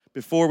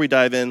before we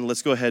dive in,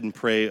 let's go ahead and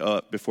pray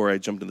before I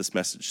jump into this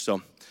message.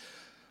 So,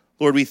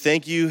 Lord, we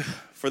thank you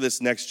for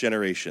this next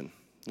generation.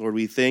 Lord,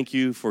 we thank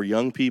you for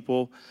young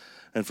people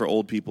and for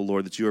old people,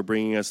 Lord, that you are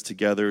bringing us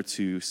together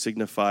to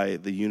signify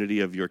the unity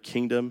of your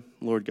kingdom,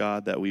 Lord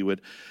God, that we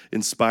would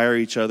inspire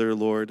each other,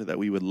 Lord, that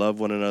we would love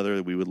one another,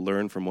 that we would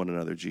learn from one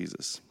another,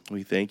 Jesus.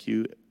 We thank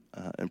you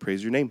and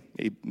praise your name.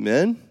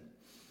 Amen.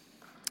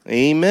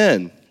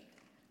 Amen.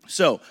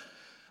 So,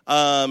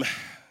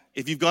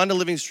 if you've gone to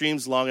Living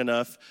Streams long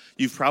enough,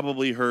 you've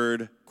probably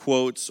heard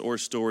quotes or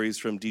stories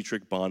from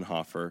Dietrich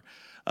Bonhoeffer,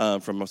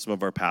 from some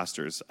of our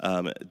pastors.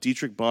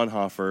 Dietrich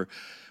Bonhoeffer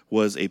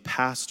was a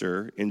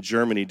pastor in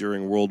Germany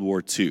during World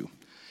War II.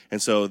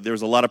 And so there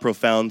was a lot of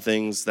profound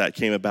things that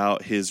came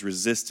about his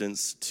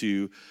resistance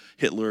to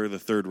Hitler, the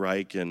Third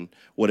Reich, and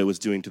what it was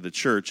doing to the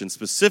church. And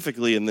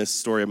specifically in this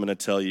story I'm going to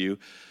tell you,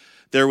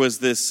 there was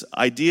this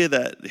idea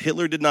that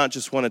Hitler did not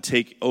just want to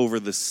take over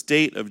the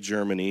state of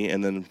Germany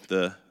and then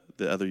the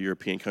other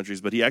European countries,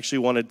 but he actually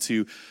wanted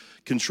to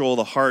control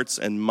the hearts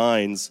and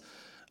minds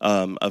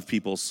of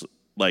people's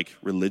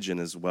religion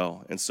as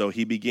well. And so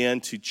he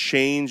began to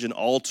change and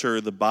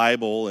alter the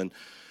Bible and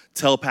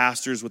tell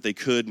pastors what they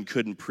could and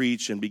couldn't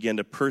preach, and began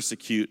to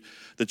persecute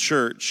the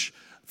church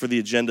for the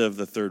agenda of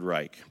the Third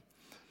Reich.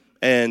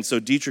 And so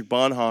Dietrich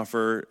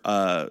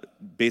Bonhoeffer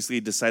basically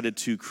decided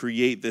to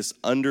create this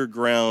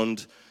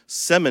underground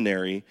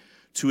seminary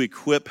to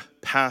equip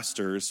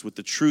pastors with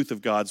the truth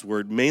of God's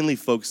word, mainly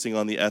focusing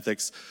on the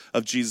ethics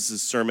of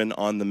Jesus' Sermon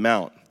on the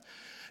Mount.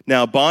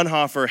 Now,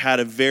 Bonhoeffer had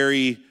a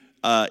very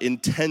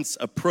intense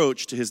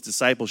approach to his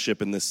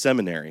discipleship in this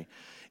seminary.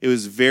 It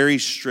was very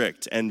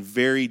strict and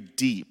very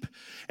deep.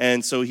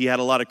 And so he had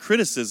a lot of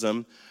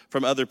criticism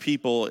from other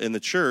people in the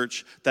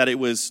church that it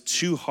was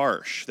too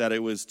harsh, that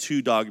it was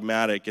too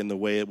dogmatic in the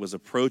way it was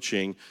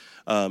approaching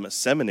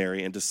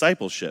seminary and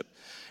discipleship.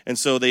 And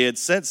so they had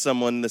sent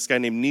someone, this guy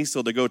named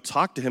Niesel, to go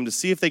talk to him to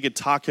see if they could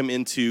talk him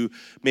into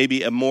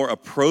maybe a more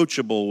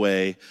approachable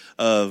way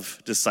of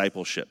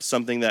discipleship,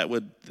 something that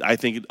would, I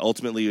think,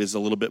 ultimately is a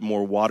little bit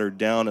more watered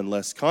down and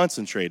less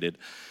concentrated.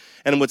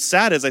 And what's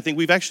sad is I think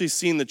we've actually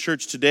seen the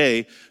church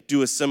today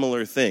do a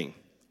similar thing,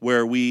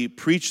 where we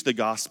preach the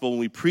gospel and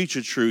we preach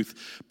a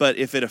truth, but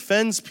if it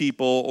offends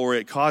people or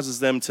it causes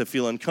them to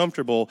feel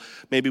uncomfortable,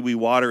 maybe we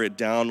water it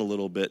down a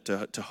little bit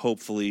to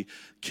hopefully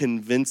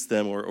convince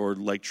them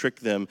or trick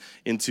them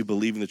into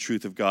believing the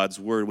truth of God's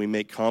word. We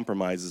make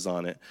compromises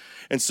on it.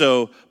 And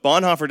so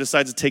Bonhoeffer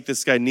decides to take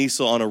this guy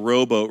Niesel on a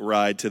rowboat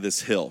ride to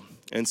this hill.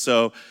 And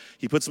so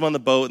he puts him on the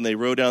boat and they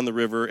row down the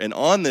river. And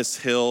on this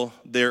hill,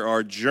 there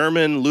are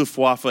German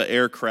Luftwaffe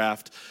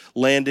aircraft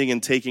landing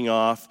and taking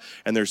off.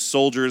 And there's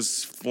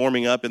soldiers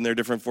forming up in their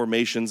different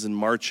formations and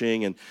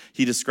marching. And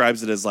he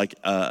describes it as like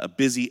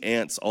busy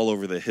ants all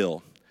over the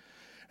hill.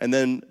 And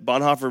then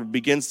Bonhoeffer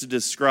begins to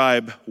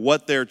describe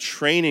what they're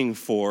training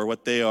for,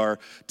 what they are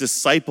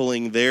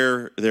discipling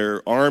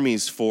their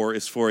armies for,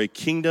 is for a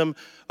kingdom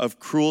of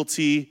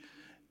cruelty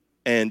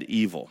and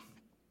evil.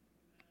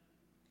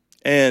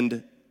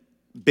 And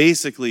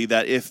basically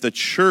that if the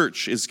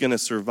church is going to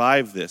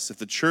survive this, if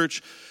the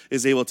church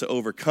is able to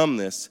overcome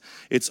this,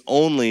 it's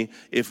only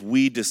if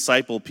we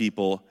disciple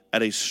people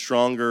at a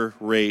stronger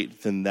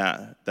rate than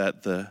that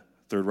the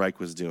Third Reich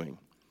was doing.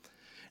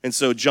 And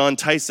so John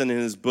Tyson, in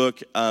his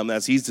book,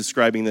 as he's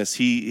describing this,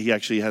 he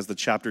actually has the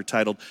chapter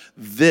titled,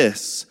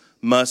 "This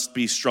Must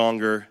Be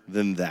Stronger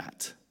Than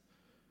That."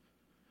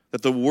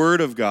 That the word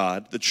of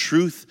God, the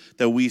truth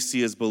that we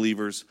see as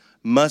believers,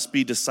 must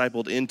be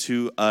discipled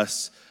into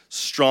us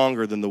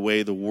stronger than the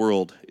way the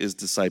world is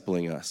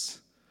discipling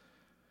us.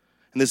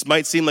 And this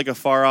might seem like a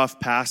far-off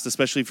past,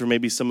 especially for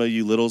maybe some of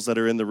you littles that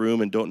are in the room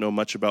and don't know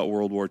much about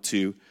World War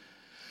II.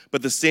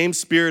 But the same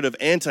spirit of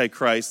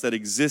Antichrist that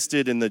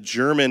existed in the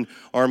German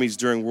armies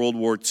during World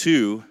War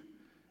II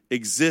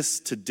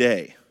exists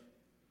today.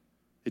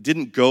 It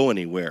didn't go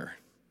anywhere.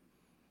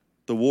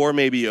 The war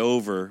may be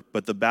over,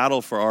 but the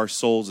battle for our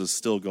souls is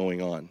still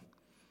going on.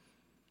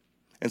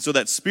 And so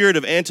that spirit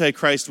of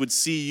Antichrist would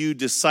see you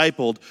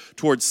discipled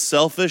towards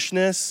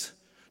selfishness,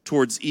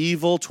 towards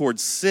evil,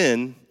 towards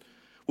sin,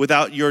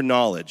 without your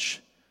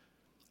knowledge.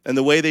 And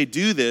the way they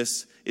do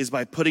this is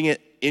by putting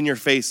it in your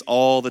face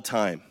all the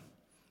time.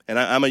 And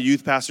I'm a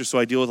youth pastor, so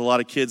I deal with a lot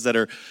of kids that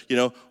are,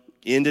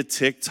 into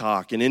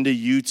TikTok and into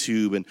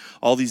YouTube and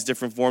all these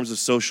different forms of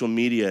social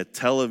media,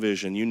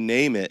 television, you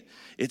name it.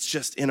 It's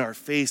just in our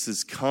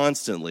faces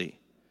constantly.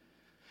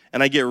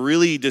 And I get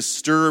really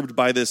disturbed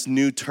by this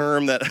new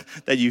term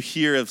that you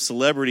hear of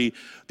celebrity,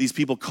 these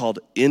people called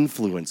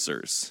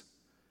influencers.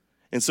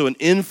 And so an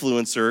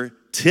influencer,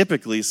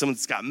 typically, someone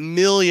that's got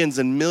millions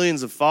and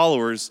millions of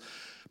followers,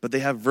 but they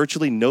have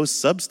virtually no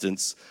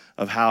substance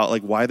of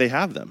why they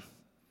have them.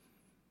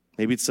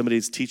 Maybe it's somebody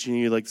that's teaching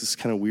you this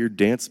kind of weird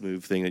dance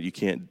move thing that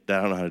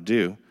I don't know how to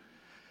do.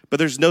 But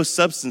there's no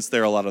substance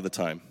there a lot of the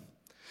time.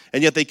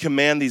 And yet they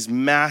command these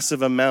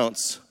massive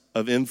amounts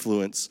of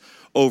influence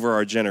over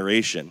our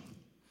generation.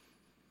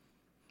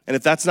 And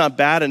if that's not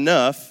bad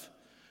enough,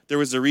 there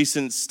was a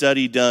recent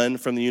study done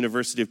from the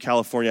University of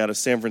California out of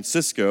San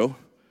Francisco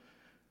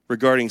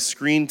regarding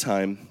screen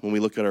time when we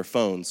look at our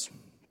phones.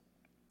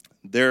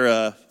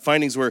 Their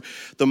findings were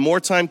the more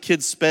time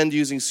kids spend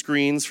using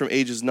screens from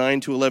ages 9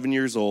 to 11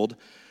 years old,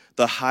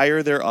 the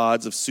higher their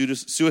odds of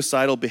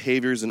suicidal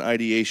behaviors and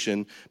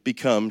ideation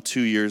become 2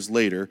 years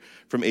later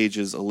from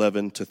ages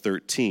 11 to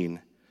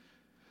 13.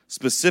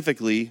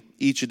 Specifically,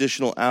 each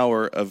additional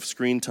hour of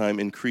screen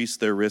time increased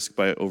their risk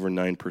by over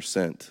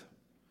 9%.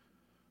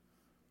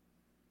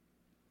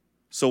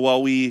 So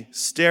while we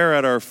stare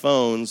at our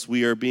phones,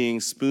 we are being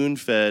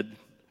spoon-fed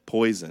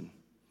poison,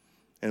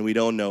 and we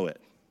don't know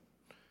it.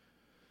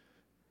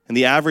 And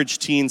the average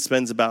teen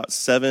spends about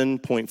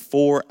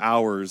 7.4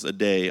 hours a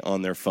day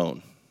on their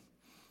phone,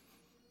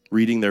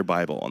 reading their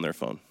Bible on their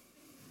phone.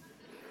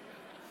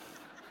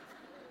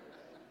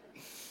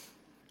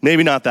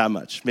 Maybe not that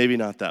much.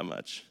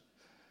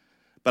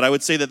 But I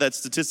would say that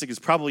statistic is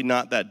probably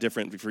not that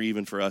different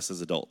for us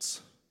as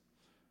adults.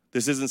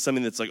 This isn't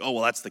something that's like, oh,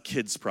 well, that's the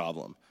kid's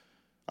problem.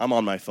 I'm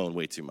on my phone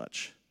way too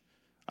much.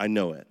 I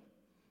know it.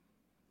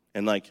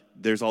 And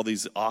there's all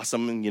these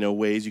awesome,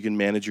 ways you can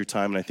manage your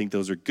time, and I think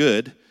those are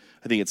good.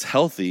 I think it's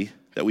healthy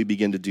that we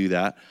begin to do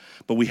that.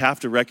 But we have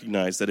to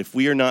recognize that if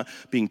we are not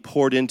being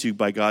poured into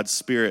by God's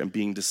Spirit and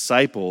being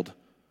discipled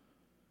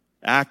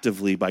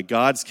actively by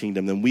God's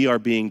kingdom, then we are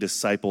being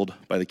discipled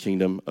by the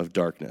kingdom of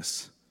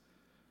darkness.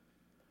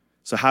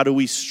 So how do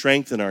we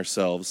strengthen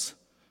ourselves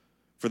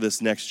for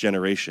this next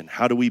generation?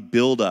 How do we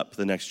build up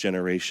the next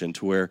generation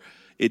to where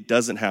it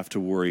doesn't have to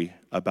worry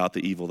about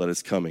the evil that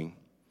is coming?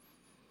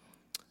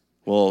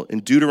 Well, in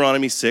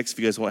Deuteronomy 6, if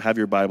you guys want to have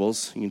your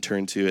Bibles, you can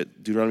turn to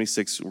it. Deuteronomy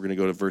 6, we're going to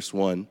go to verse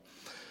 1.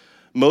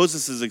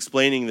 Moses is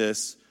explaining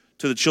this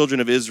to the children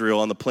of Israel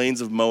on the plains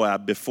of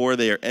Moab before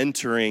they are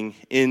entering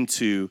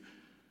into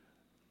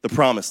the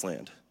promised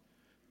land.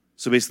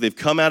 So basically, they've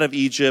come out of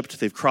Egypt,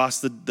 they've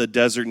crossed the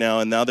desert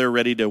now, and now they're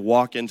ready to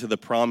walk into the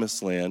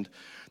promised land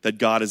that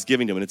God is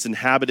giving them. And it's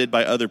inhabited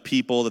by other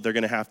people that they're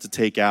going to have to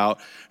take out,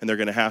 and they're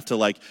going to have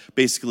to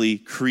basically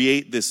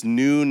create this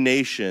new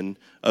nation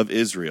of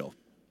Israel.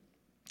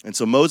 And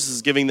so Moses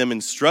is giving them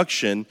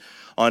instruction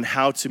on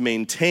how to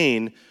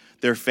maintain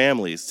their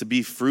families, to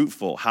be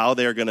fruitful, how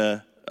they're going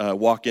to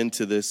walk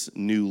into this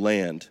new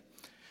land.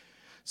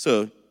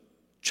 So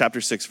chapter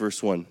 6,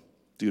 verse 1,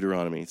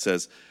 Deuteronomy, it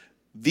says,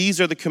 "These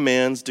are the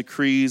commands,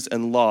 decrees,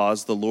 and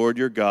laws the Lord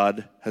your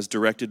God has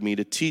directed me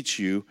to teach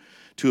you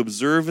to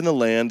observe in the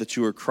land that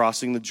you are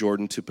crossing the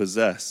Jordan to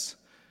possess,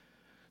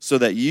 so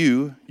that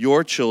you,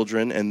 your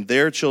children, and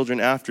their children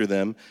after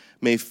them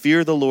may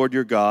fear the Lord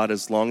your God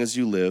as long as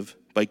you live,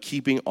 by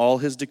keeping all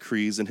his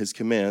decrees and his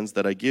commands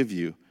that I give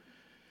you,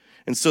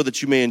 and so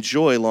that you may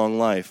enjoy long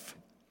life.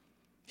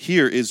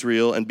 Hear,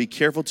 Israel, and be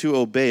careful to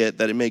obey it,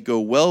 that it may go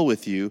well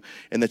with you,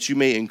 and that you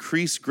may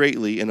increase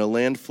greatly in a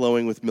land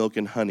flowing with milk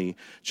and honey,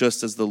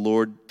 just as the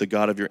Lord, the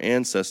God of your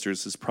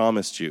ancestors, has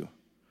promised you."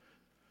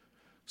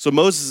 So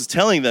Moses is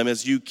telling them,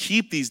 as you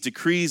keep these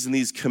decrees and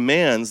these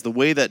commands, the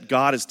way that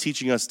God is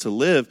teaching us to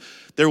live,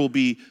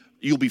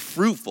 you'll be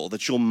fruitful,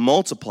 that you'll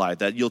multiply,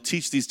 that you'll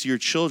teach these to your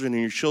children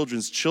and your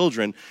children's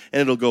children, and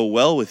it'll go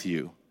well with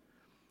you.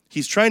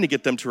 He's trying to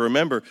get them to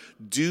remember,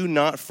 do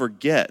not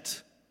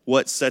forget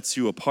what sets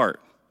you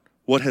apart,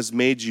 what has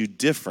made you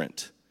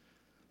different,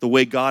 the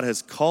way God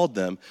has called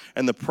them,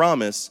 and the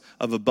promise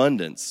of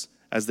abundance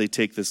as they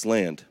take this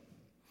land.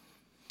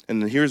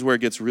 And then here's where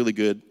it gets really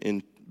good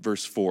in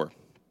verse 4.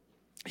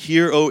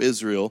 "Hear, O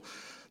Israel,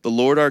 the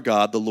Lord our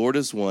God, the Lord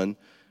is one.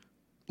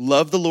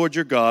 Love the Lord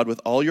your God with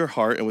all your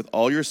heart and with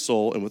all your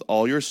soul and with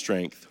all your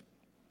strength.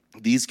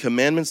 These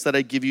commandments that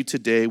I give you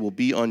today will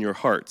be on your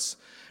hearts."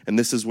 And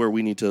this is where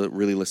we need to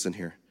really listen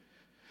here.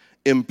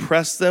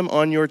 "Impress them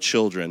on your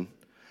children.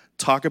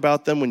 Talk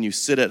about them when you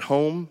sit at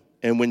home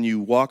and when you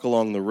walk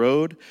along the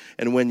road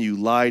and when you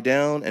lie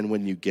down and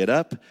when you get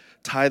up.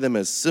 Tie them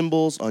as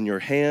symbols on your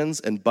hands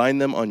and bind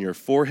them on your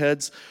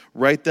foreheads.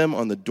 Write them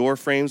on the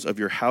doorframes of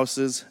your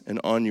houses and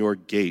on your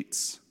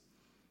gates."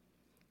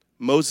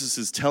 Moses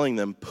is telling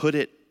them, put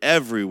it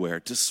everywhere.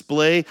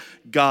 Display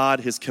God,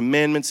 his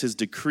commandments, his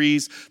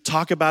decrees.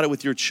 Talk about it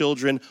with your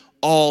children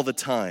all the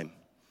time.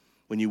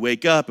 When you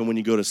wake up and when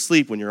you go to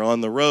sleep, when you're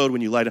on the road,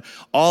 when you lie down,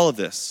 all of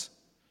this.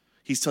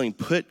 He's telling,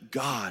 put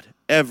God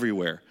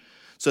everywhere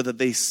so that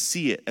they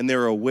see it and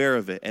they're aware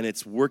of it and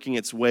it's working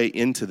its way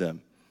into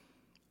them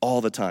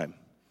all the time.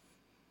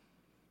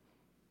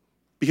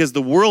 Because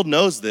the world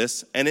knows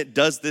this and it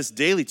does this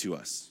daily to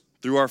us.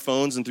 Through our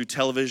phones and through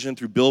television,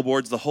 through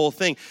billboards, the whole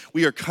thing.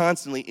 We are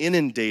constantly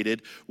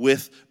inundated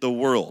with the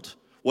world,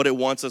 what it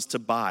wants us to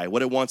buy,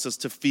 what it wants us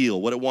to feel,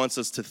 what it wants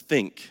us to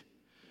think.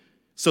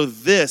 So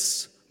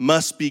this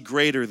must be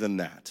greater than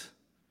that.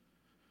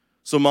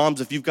 So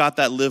moms, if you've got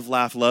that live,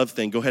 laugh, love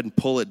thing, go ahead and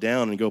pull it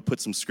down and go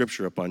put some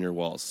scripture up on your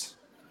walls.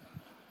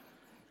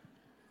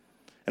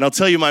 And I'll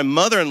tell you, my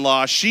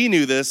mother-in-law, she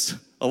knew this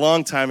a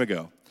long time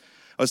ago.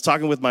 I was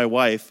talking with my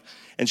wife,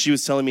 and she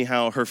was telling me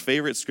how her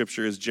favorite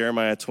scripture is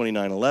Jeremiah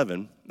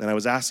 29:11. And I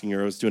was asking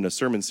her, I was doing a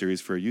sermon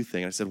series for a youth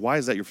thing. And I said, why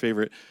is that your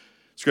favorite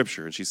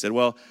scripture? And she said,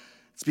 well,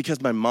 it's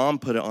because my mom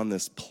put it on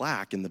this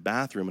plaque in the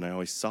bathroom, and I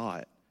always saw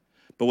it.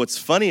 But what's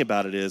funny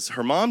about it is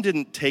her mom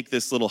didn't take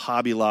this little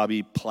Hobby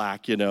Lobby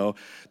plaque,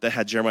 that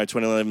had Jeremiah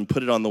 29:11 and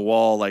put it on the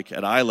wall like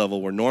at eye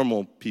level where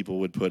normal people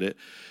would put it.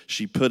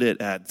 She put it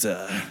at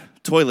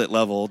toilet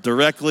level,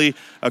 directly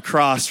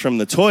across from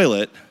the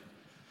toilet.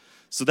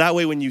 So that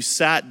way when you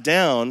sat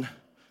down,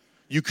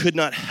 you could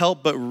not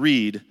help but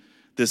read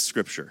this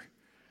scripture.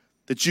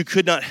 That you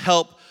could not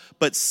help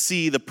but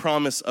see the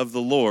promise of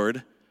the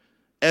Lord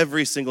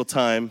every single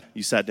time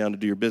you sat down to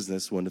do your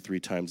business 1 to 3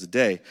 times a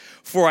day.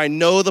 For I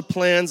know the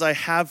plans I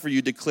have for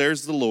you,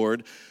 declares the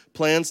Lord,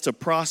 plans to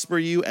prosper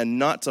you and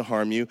not to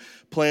harm you,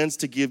 plans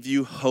to give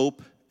you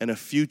hope and a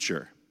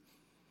future.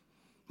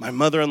 My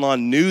mother-in-law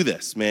knew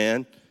this,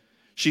 man.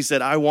 She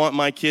said, I want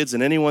my kids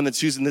and anyone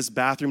that's using this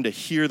bathroom to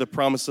hear the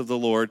promise of the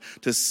Lord,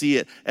 to see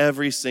it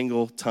every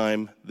single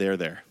time they're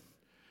there.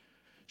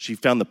 She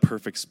found the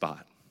perfect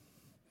spot.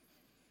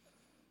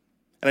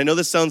 And I know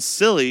this sounds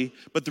silly,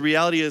 but the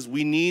reality is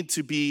we need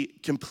to be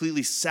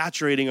completely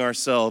saturating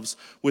ourselves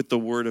with the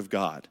Word of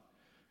God,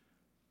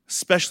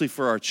 especially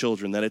for our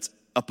children, that it's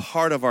a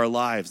part of our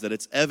lives, that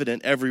it's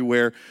evident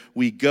everywhere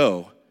we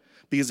go.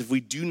 Because if we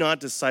do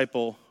not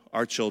disciple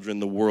our children,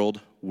 the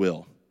world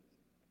will.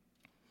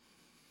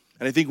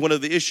 And I think one of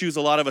the issues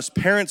a lot of us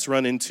parents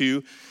run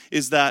into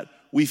is that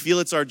we feel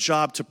it's our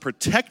job to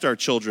protect our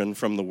children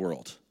from the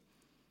world.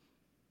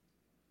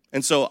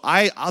 And so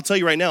I'll tell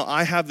you right now,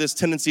 I have this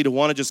tendency to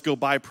want to just go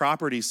buy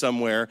property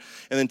somewhere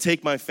and then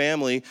take my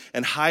family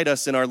and hide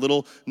us in our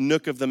little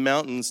nook of the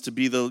mountains to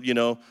be the,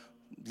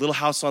 little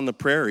house on the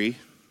prairie.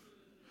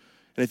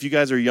 And if you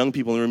guys are young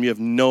people in the room, you have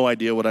no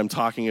idea what I'm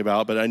talking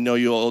about, but I know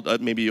you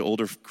maybe an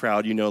older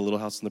crowd, Little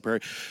House on the Prairie.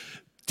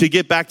 To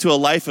get back to a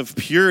life of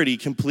purity,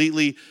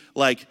 completely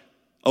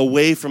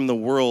away from the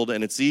world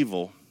and its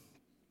evil.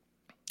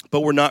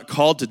 But we're not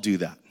called to do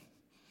that.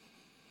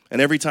 And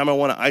every time I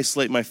want to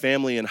isolate my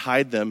family and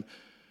hide them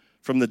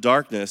from the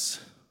darkness,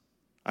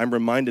 I'm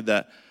reminded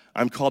that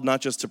I'm called not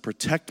just to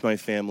protect my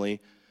family,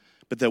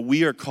 but that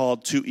we are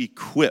called to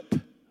equip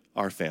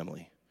our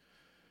family,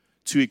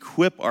 to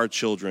equip our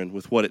children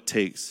with what it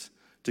takes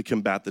to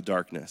combat the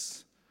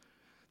darkness,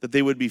 that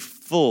they would be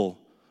full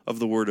of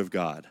the Word of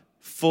God,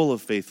 full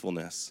of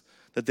faithfulness,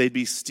 that they'd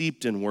be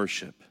steeped in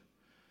worship,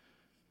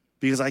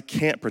 because I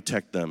can't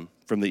protect them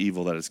from the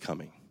evil that is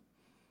coming.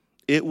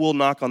 It will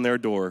knock on their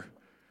door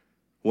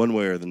one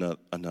way or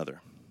another.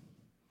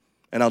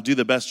 And I'll do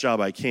the best job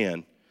I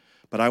can,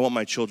 but I want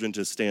my children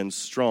to stand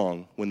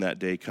strong when that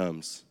day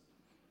comes.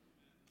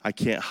 I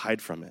can't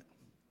hide from it.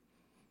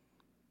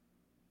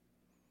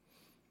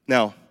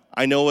 Now,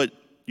 I know what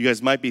you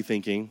guys might be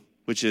thinking,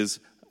 which is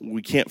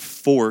we can't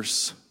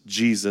force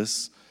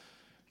Jesus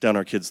down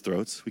our kids'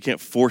 throats. We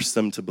can't force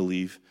them to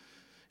believe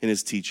in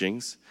his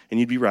teachings. And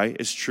you'd be right,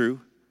 it's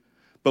true.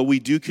 But we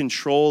do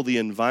control the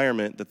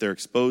environment that they're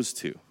exposed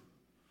to.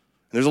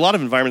 And there's a lot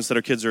of environments that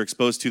our kids are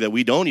exposed to that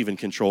we don't even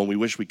control, and we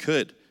wish we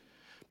could.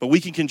 But we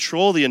can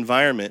control the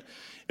environment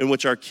in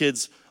which our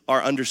kids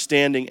are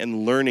understanding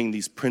and learning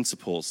these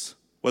principles,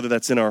 whether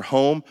that's in our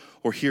home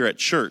or here at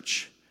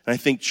church. And I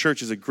think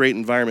church is a great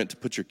environment to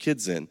put your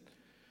kids in.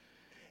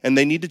 And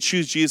they need to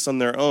choose Jesus on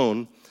their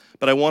own,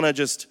 but I want to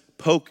just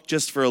poke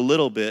just for a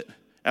little bit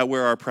at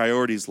where our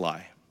priorities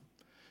lie.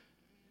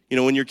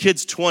 When your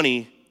kid's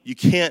 20, you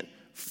can't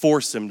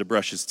force him to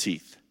brush his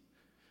teeth.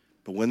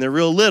 But when they're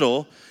real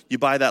little, you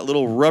buy that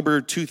little rubber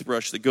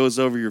toothbrush that goes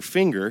over your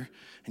finger,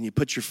 and you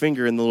put your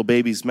finger in the little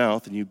baby's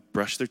mouth, and you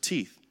brush their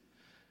teeth.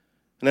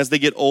 And as they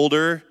get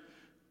older,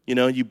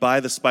 you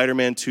buy the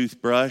Spider-Man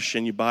toothbrush,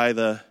 and you buy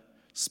the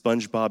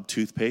SpongeBob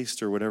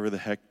toothpaste, or whatever the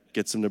heck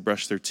gets them to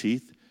brush their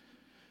teeth.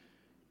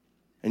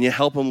 And you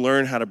help them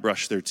learn how to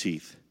brush their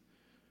teeth.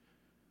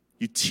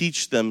 You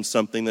teach them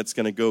something that's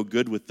going to go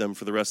good with them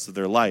for the rest of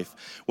their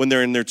life. When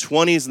they're in their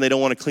 20s and they don't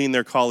want to clean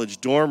their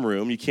college dorm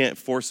room, you can't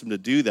force them to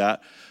do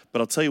that. But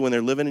I'll tell you, when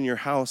they're living in your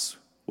house,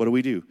 what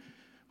do?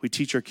 We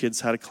teach our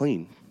kids how to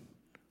clean.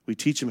 We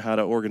teach them how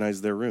to organize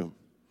their room.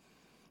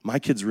 My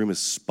kid's room is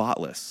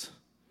spotless.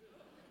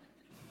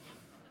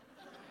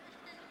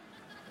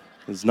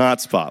 It's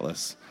not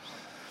spotless.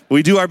 But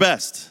we do our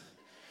best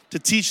to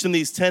teach them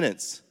these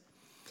tenets.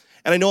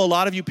 And I know a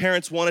lot of you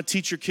parents want to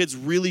teach your kids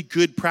really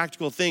good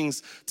practical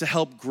things to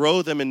help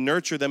grow them and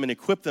nurture them and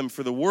equip them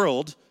for the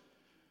world,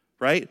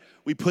 right?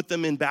 We put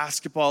them in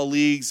basketball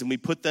leagues and we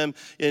put them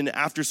in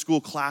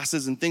after-school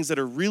classes and things that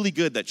are really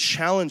good, that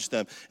challenge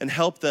them and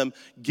help them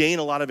gain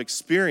a lot of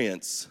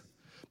experience.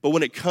 But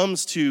when it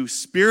comes to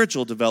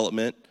spiritual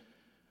development,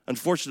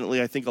 unfortunately,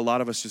 I think a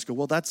lot of us just go,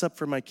 well, that's up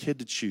for my kid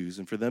to choose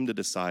and for them to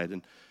decide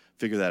and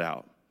figure that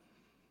out.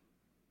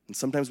 And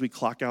sometimes we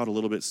clock out a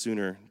little bit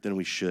sooner than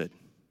we should.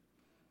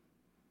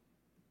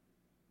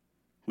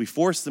 We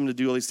force them to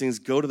do all these things,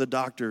 go to the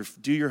doctor,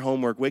 do your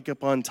homework, wake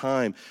up on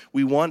time.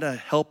 We want to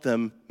help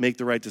them make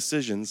the right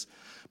decisions,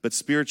 but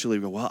spiritually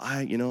we go, well,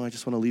 I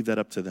just want to leave that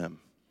up to them.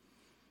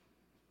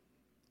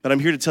 But I'm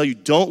here to tell you,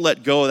 don't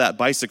let go of that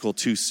bicycle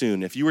too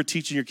soon. If you were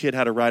teaching your kid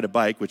how to ride a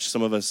bike, which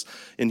some of us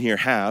in here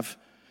have,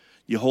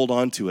 you hold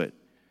on to it.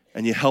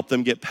 and you help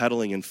them get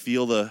pedaling and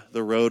feel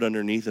the road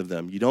underneath of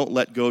them. You don't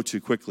let go too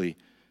quickly.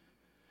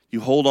 You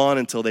hold on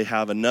until they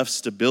have enough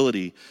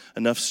stability,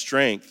 enough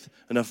strength,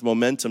 enough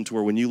momentum to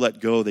where when you let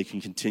go, they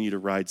can continue to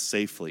ride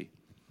safely.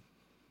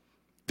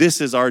 This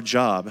is our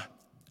job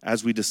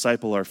as we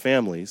disciple our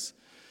families,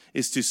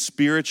 is to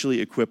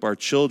spiritually equip our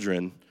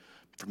children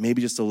for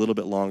maybe just a little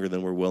bit longer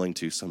than we're willing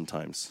to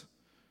sometimes,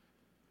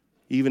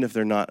 even if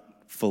they're not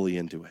fully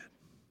into it.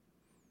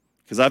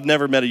 Because I've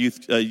never met a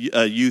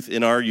youth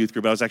in our youth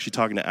group. I was actually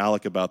talking to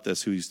Alec about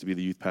this, who used to be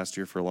the youth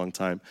pastor here for a long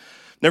time.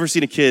 Never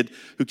seen a kid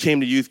who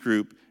came to youth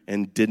group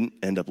and didn't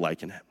end up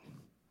liking it.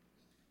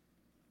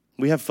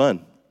 We have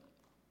fun.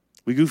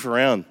 We goof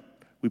around.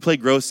 We play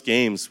gross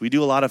games. We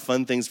do a lot of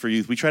fun things for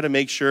youth. We try to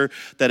make sure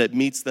that it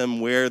meets them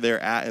where they're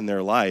at in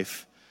their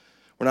life.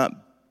 We're not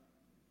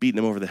beating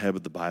them over the head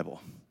with the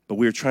Bible, but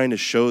we're trying to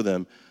show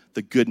them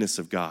the goodness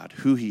of God,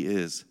 who he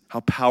is, how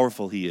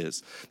powerful he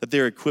is, that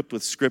they're equipped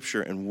with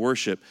scripture and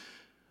worship,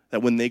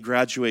 that when they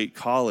graduate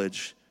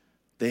college,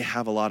 they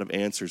have a lot of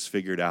answers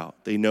figured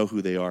out. They know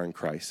who they are in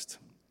Christ.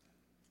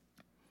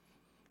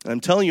 And I'm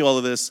telling you all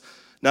of this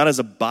not as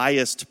a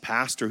biased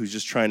pastor who's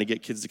just trying to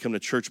get kids to come to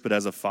church, but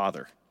as a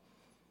father.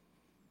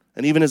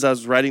 And even as I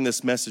was writing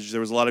this message,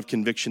 there was a lot of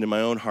conviction in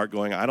my own heart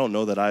going, I don't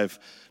know that I've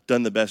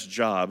done the best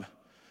job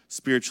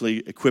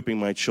spiritually equipping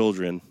my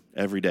children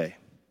every day.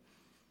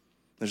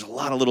 There's a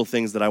lot of little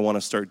things that I want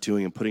to start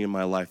doing and putting in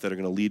my life that are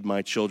going to lead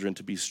my children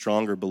to be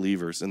stronger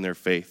believers in their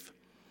faith.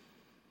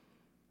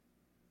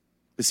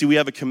 But see, we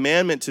have a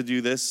commandment to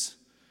do this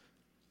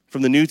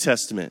from the New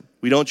Testament.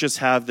 We don't just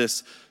have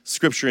this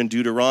scripture in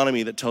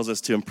Deuteronomy that tells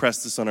us to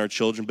impress this on our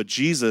children, but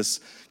Jesus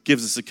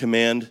gives us a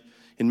command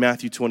in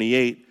Matthew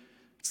 28.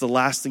 It's the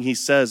last thing he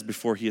says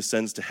before he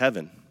ascends to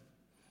heaven.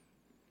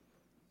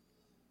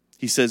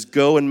 He says,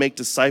 "Go and make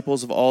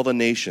disciples of all the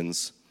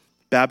nations,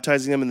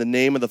 baptizing them in the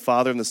name of the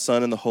Father and the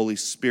Son and the Holy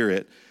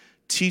Spirit,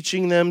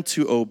 teaching them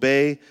to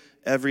obey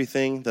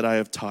everything that I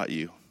have taught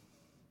you."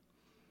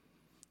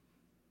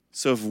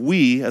 So if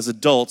we, as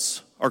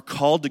adults, are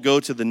called to go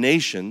to the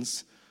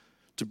nations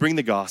to bring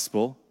the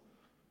gospel,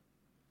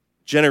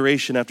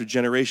 generation after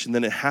generation,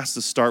 then it has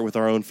to start with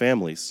our own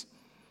families.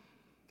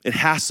 It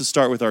has to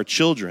start with our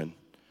children,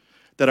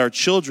 that our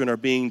children are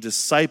being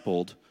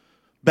discipled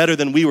better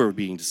than we were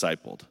being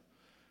discipled,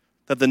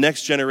 that the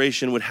next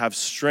generation would have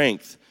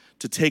strength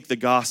to take the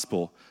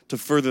gospel to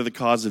further the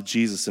cause of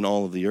Jesus in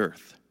all of the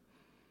earth.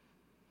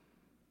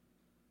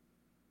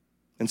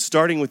 And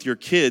starting with your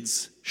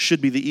kids should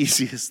be the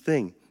easiest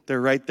thing.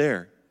 They're right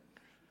there.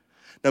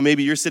 Now,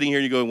 maybe you're sitting here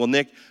and you're going, well,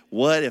 Nick,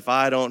 what if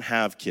I don't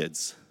have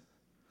kids?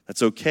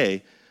 That's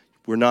okay.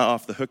 We're not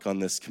off the hook on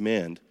this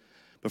command.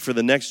 But for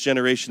the next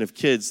generation of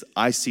kids,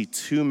 I see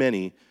too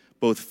many,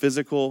 both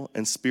physical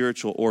and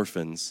spiritual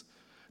orphans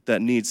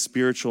that need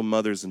spiritual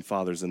mothers and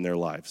fathers in their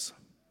lives.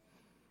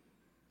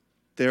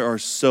 There are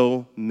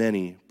so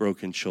many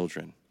broken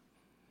children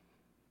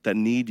that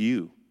need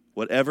you,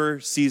 whatever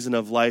season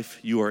of life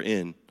you are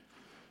in,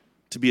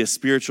 to be a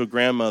spiritual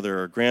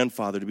grandmother or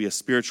grandfather, to be a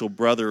spiritual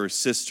brother or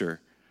sister.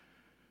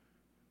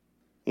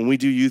 When we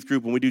do youth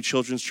group, when we do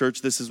children's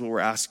church, this is what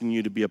we're asking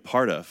you to be a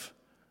part of,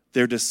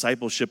 their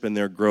discipleship and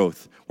their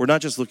growth. We're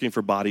not just looking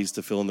for bodies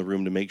to fill in the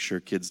room to make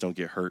sure kids don't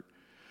get hurt.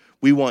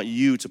 We want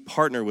you to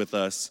partner with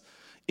us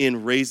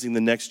in raising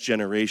the next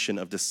generation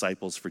of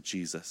disciples for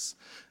Jesus.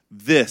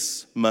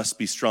 This must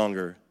be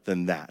stronger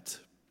than that.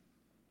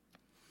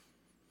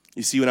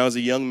 You see, when I was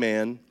a young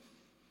man,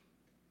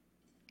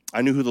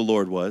 I knew who the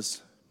Lord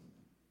was.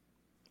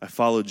 I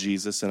followed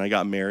Jesus, and I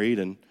got married,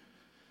 and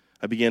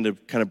I began to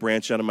kind of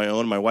branch out on my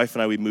own. My wife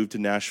and I, we moved to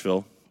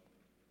Nashville,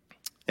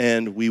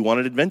 and we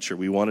wanted adventure.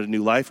 We wanted a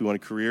new life. We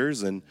wanted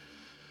careers, and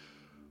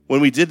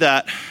when we did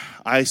that,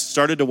 I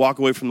started to walk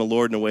away from the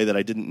Lord in a way that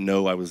I didn't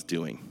know I was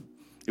doing.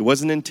 It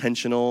wasn't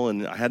intentional,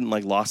 and I hadn't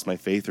lost my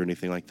faith or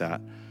anything like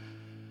that.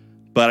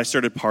 But I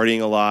started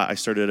partying a lot. I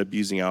started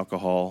abusing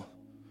alcohol,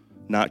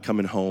 not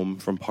coming home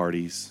from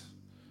parties.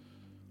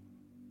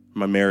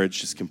 My marriage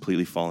just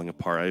completely falling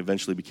apart. I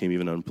eventually became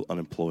even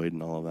unemployed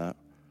and all of that.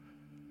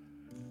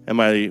 And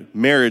my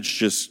marriage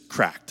just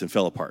cracked and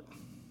fell apart.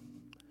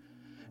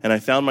 And I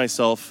found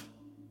myself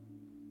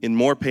in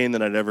more pain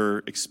than I'd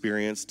ever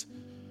experienced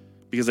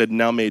because I'd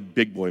now made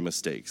big boy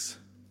mistakes.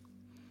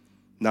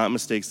 Not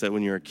mistakes that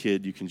when you're a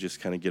kid you can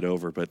just kind of get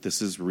over, but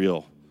this is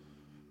real.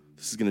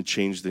 This is going to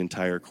change the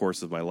entire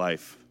course of my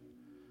life.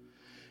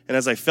 And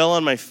as I fell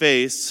on my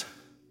face,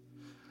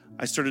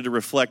 I started to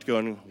reflect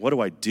going, what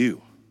do I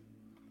do?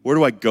 Where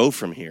do I go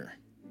from here?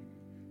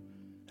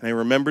 And I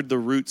remembered the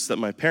roots that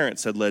my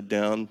parents had laid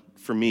down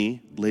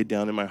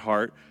in my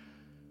heart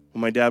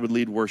when my dad would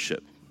lead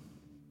worship.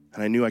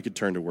 And I knew I could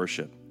turn to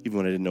worship, even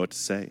when I didn't know what to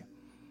say.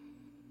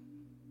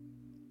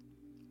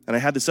 And I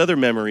had this other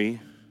memory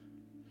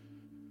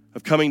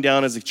of coming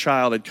down as a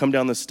child. I'd come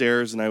down the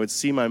stairs and I would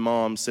see my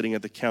mom sitting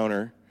at the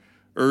counter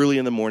early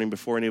in the morning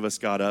before any of us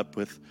got up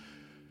with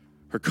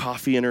her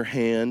coffee in her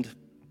hand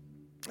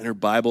and her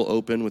Bible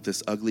open with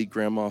this ugly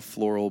grandma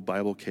floral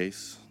Bible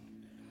case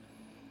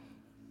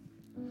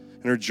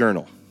and her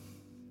journal.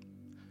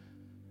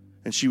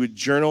 And she would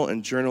journal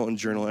and journal and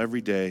journal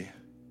every day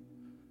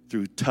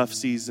through tough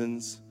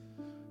seasons,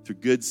 through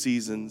good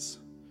seasons,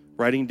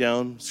 writing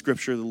down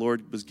scripture the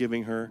Lord was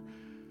giving her,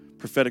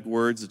 prophetic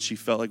words that she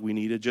felt like we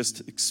needed,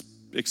 just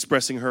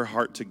expressing her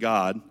heart to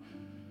God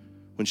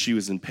when she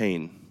was in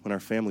pain, when our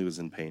family was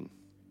in pain.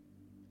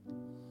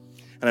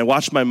 And I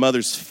watched my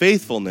mother's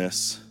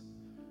faithfulness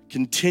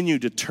continue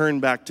to turn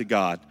back to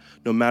God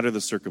no matter the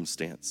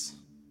circumstance.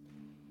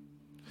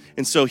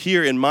 And so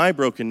here in my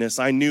brokenness,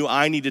 I knew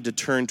I needed to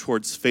turn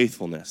towards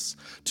faithfulness,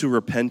 to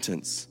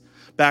repentance,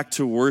 back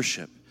to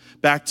worship,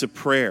 back to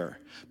prayer,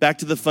 back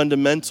to the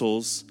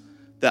fundamentals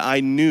that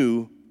I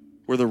knew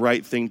were the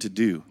right thing to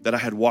do, that I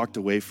had walked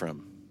away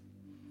from.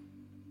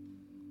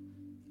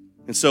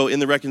 And so in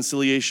the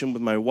reconciliation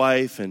with my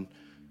wife and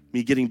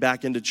me getting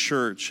back into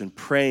church and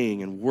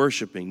praying and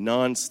worshiping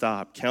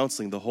nonstop,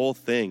 counseling, the whole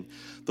thing,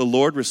 the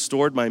Lord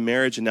restored my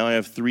marriage, and now I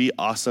have 3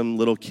 awesome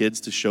little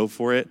kids to show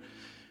for it.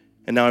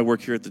 And now I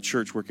work here at the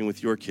church working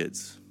with your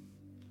kids.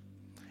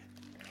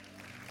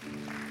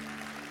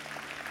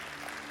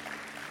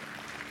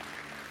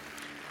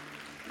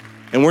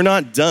 And we're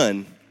not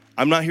done.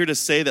 I'm not here to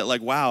say that,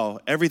 like, wow,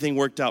 everything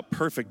worked out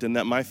perfect and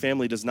that my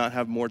family does not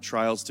have more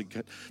trials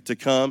to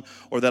come,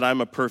 or that I'm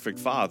a perfect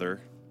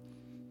father,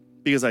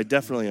 because I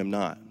definitely am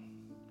not.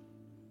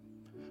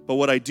 But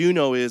what I do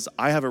know is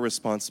I have a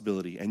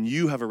responsibility, and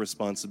you have a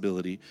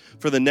responsibility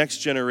for the next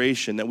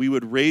generation, that we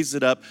would raise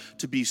it up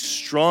to be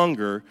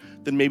stronger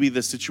than maybe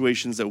the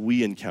situations that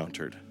we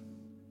encountered.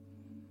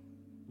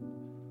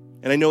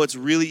 And I know it's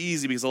really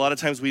easy because a lot of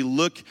times we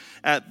look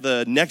at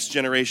the next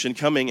generation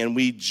coming and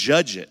we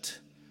judge it.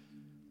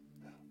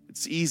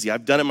 It's easy.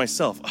 I've done it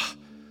myself. Oh,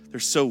 they're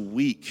so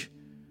weak.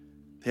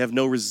 They have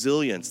no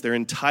resilience. They're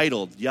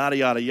entitled, yada,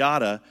 yada,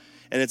 yada.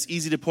 And it's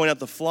easy to point out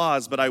the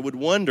flaws, but I would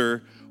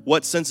wonder,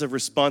 what sense of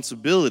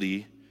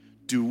responsibility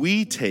do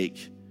we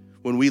take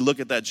when we look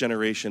at that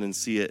generation and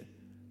see it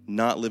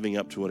not living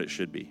up to what it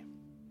should be?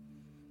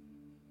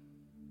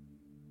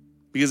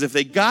 Because if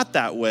they got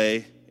that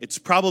way, it's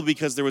probably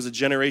because there was a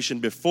generation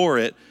before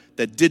it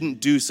that didn't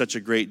do such a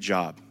great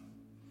job.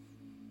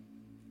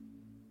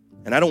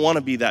 And I don't want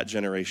to be that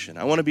generation.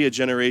 I want to be a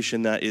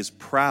generation that is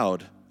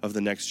proud of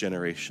the next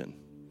generation,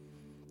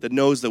 that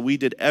knows that we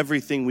did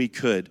everything we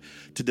could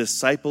to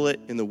disciple it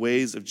in the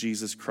ways of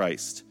Jesus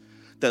Christ,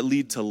 that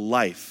lead to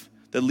life,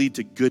 that lead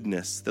to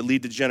goodness, that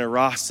lead to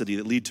generosity,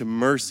 that lead to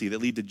mercy,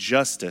 that lead to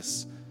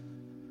justice.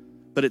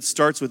 But it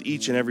starts with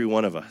each and every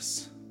one of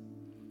us.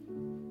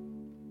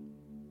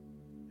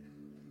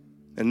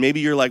 And maybe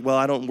you're like, well,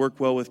 I don't work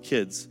well with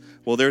kids.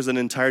 Well, there's an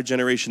entire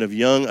generation of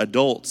young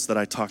adults that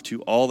I talk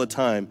to all the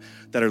time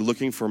that are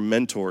looking for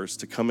mentors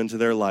to come into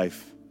their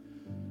life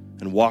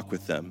and walk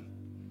with them,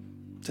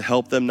 to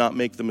help them not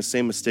make the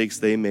same mistakes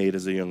they made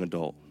as a young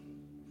adult.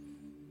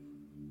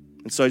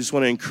 And so I just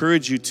want to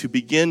encourage you to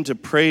begin to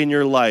pray in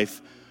your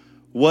life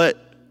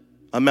what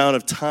amount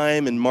of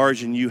time and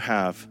margin you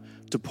have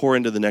to pour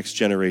into the next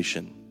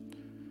generation,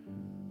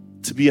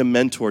 to be a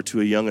mentor to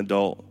a young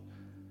adult,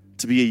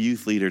 to be a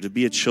youth leader, to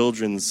be a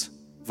children's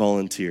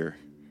volunteer.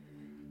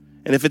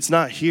 And if it's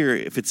not here,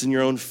 if it's in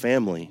your own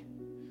family,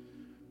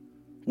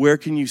 where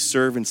can you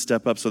serve and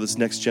step up so this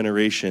next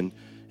generation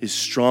is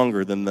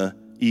stronger than the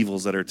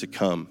evils that are to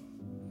come?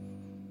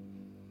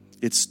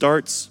 It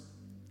starts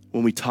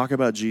when we talk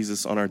about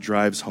Jesus on our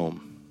drives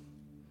home.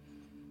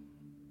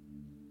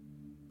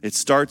 It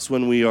starts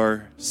when we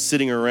are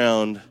sitting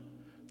around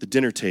the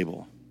dinner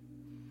table.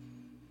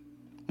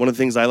 One of the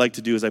things I like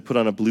to do is I put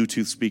on a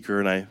Bluetooth speaker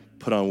and I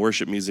put on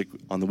worship music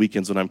on the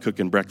weekends when I'm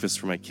cooking breakfast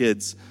for my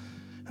kids.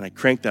 And I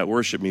crank that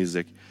worship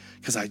music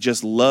because I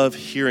just love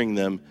hearing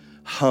them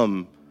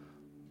hum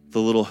the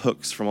little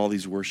hooks from all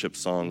these worship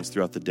songs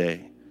throughout the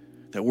day.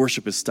 That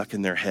worship is stuck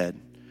in their head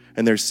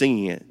and they're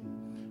singing it.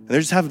 And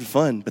they're just having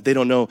fun, but they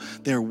don't know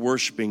they're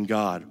worshiping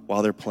God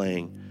while they're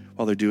playing,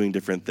 while they're doing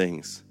different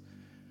things.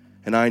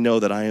 And I know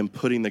that I am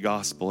putting the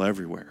gospel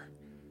everywhere.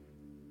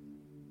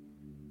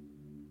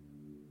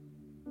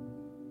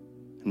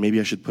 And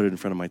maybe I should put it in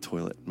front of my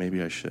toilet.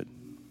 Maybe I should.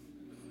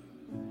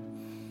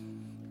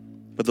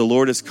 But the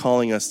Lord is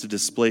calling us to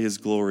display his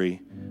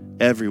glory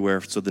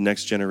everywhere so the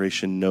next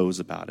generation knows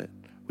about it.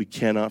 We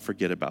cannot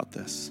forget about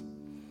this.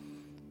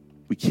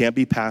 We can't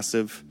be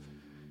passive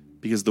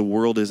because the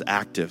world is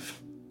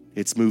active.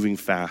 It's moving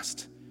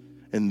fast.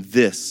 And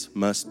this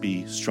must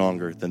be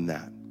stronger than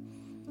that.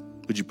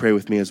 Would you pray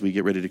with me as we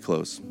get ready to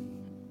close?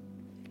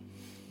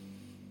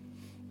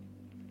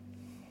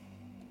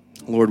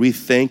 Lord, we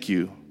thank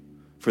you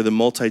for the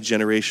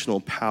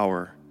multi-generational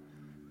power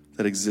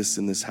that exists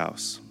in this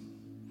house.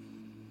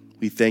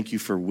 We thank you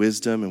for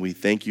wisdom and we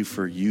thank you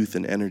for youth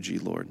and energy,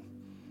 Lord.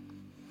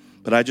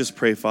 But I just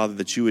pray, Father,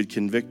 that you would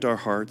convict our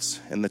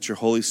hearts and that your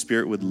Holy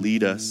Spirit would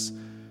lead us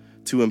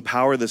to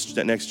empower this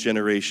next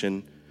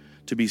generation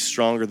to be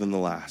stronger than the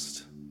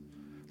last.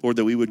 Lord,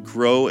 that we would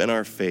grow in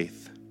our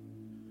faith.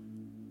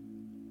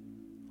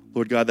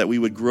 Lord God, that we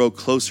would grow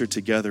closer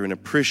together and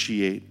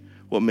appreciate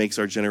what makes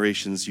our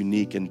generations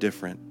unique and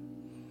different.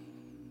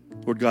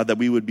 Lord God, that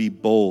we would be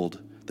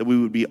bold, that we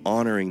would be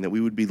honoring, that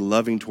we would be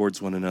loving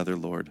towards one another,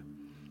 Lord,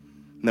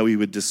 and that we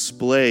would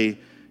display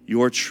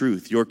your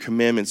truth, your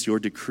commandments, your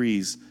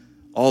decrees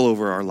all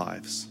over our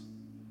lives.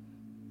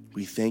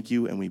 We thank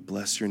you and we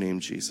bless your name,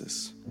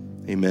 Jesus.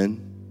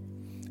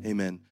 Amen. Amen.